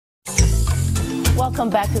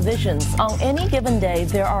Welcome back to Visions. On any given day,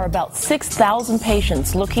 there are about 6,000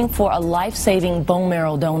 patients looking for a life-saving bone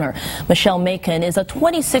marrow donor. Michelle Macon is a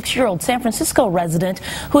 26-year-old San Francisco resident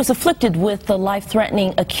who is afflicted with the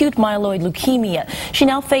life-threatening acute myeloid leukemia. She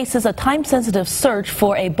now faces a time-sensitive search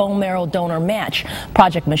for a bone marrow donor match.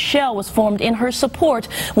 Project Michelle was formed in her support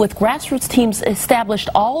with grassroots teams established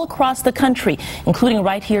all across the country, including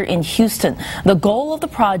right here in Houston. The goal of the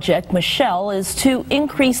project, Michelle, is to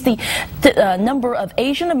increase the number of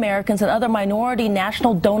Asian Americans and other minority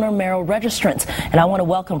national donor marrow registrants. And I want to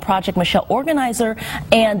welcome Project Michelle organizer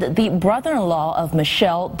and the brother-in-law of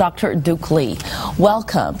Michelle, Dr. Duke Lee.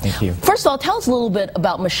 Welcome. Thank you. First of all, tell us a little bit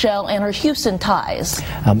about Michelle and her Houston ties.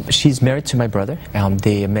 She's married to my brother.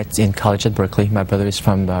 They met in college at Berkeley. My brother is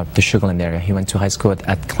from the Sugar Land area. He went to high school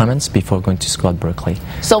at Clements before going to school at Berkeley.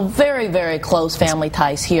 So very, very close family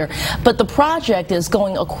ties here. But the project is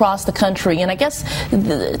going across the country. And I guess,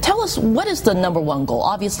 tell us, what is the number one goal?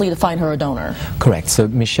 Obviously, to find her a donor. Correct. So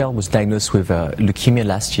Michelle was diagnosed with leukemia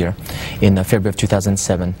last year in February of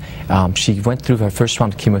 2007. She went through her first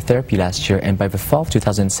round of chemotherapy last year, and by the fall of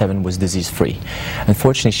 2007 was disease-free.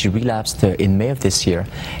 Unfortunately, she relapsed in May of this year,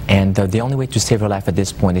 and the only way to save her life at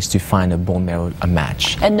this point is to find a bone marrow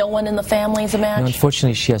match. And no one in the family is a match? No,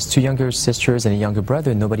 unfortunately, she has two younger sisters and a younger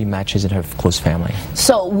brother. Nobody matches in her close family.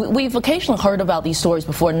 So we've occasionally heard about these stories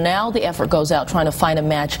before. Now the effort goes out trying to find a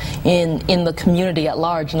match in the community at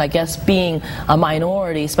large, and I guess being a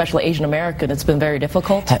minority, especially Asian American, it's been very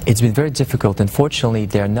difficult. It's been very difficult. Unfortunately,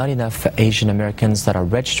 there are not enough Asian Americans that are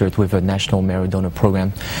registered with a national marrow donor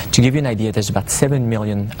program. To give you an idea, there's about 7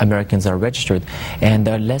 million Americans that are registered, and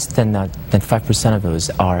less than 5% of those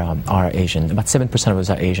are Asian. About 7% of those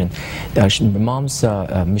are Asian.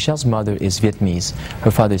 Michelle's mother is Vietnamese,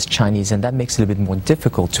 her father is Chinese, and that makes it a bit more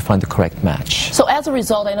difficult to find the correct match. So as a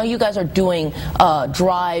result, I know you guys are doing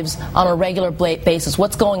drives on a regular basis.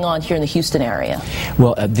 What's going on here in the Houston area?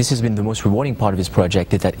 Well, this has been the most rewarding part of this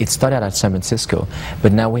project, is that it started out at San Francisco,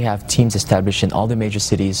 but now we have teams established in all the major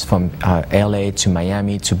cities from LA to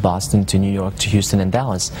Miami to Boston to New York to Houston and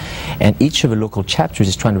Dallas. And each of the local chapters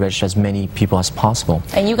is trying to register as many people as possible.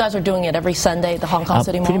 And you guys are doing it every Sunday at the Hong Kong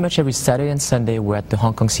City Mall? Pretty much every Saturday and Sunday we're at the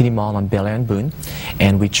Hong Kong City Mall on Bel Air and Boone,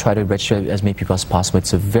 and we try to register as many people as possible.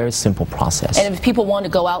 It's a very simple process. And if people want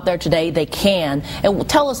to go out there today, they can. And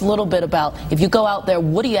tell us a little bit about, if you go out there,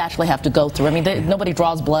 what do you actually have to go through? I mean, nobody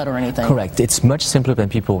draws blood or anything. Correct. It's much simpler than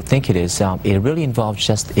people think it is. It really involves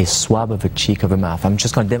just a swab of the cheek of the mouth. I'm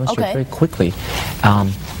just going to demonstrate very quickly.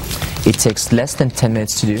 It takes less than 10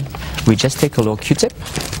 minutes to do. We just take a little Q-tip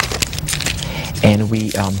and we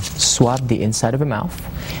swab the inside of the mouth.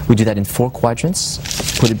 We do that in 4 quadrants,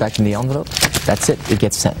 put it back in the envelope. That's it. It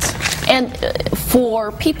gets sent. And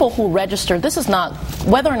for people who register, this is not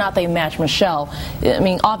whether or not they match Michelle. I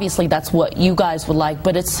mean, obviously that's what you guys would like,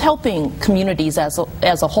 but it's helping communities as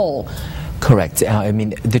a whole. Correct. I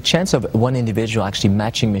mean, the chance of one individual actually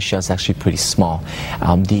matching Michelle is actually pretty small.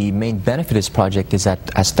 The main benefit of this project is that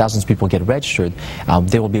as thousands of people get registered,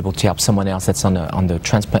 they will be able to help someone else that's on the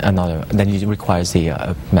transplant, that requires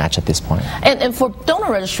the match at this point. And for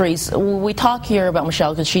donor registries, we talk here about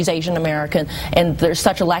Michelle because she's Asian American, and there's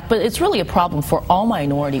such a lack, but it's really a problem for all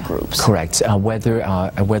minority groups. Correct. Whether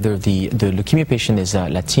the leukemia patient is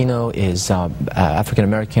Latino, is African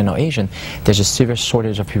American, or Asian, there's a severe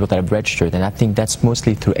shortage of people that have registered. And I think that's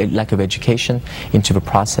mostly through a lack of education into the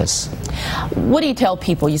process. What do you tell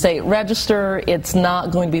people? You say register, it's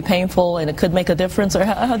not going to be painful, and it could make a difference, or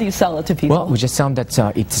how do you sell it to people? Well, we just tell them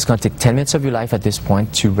that it's going to take 10 minutes of your life at this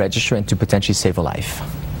point to register and to potentially save a life.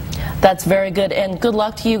 That's very good, and good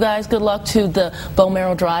luck to you guys. Good luck to the bone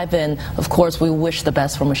marrow drive, and of course we wish the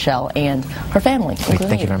best for Michelle and her family.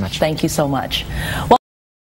 Thank you very much. Thank you so much. Well,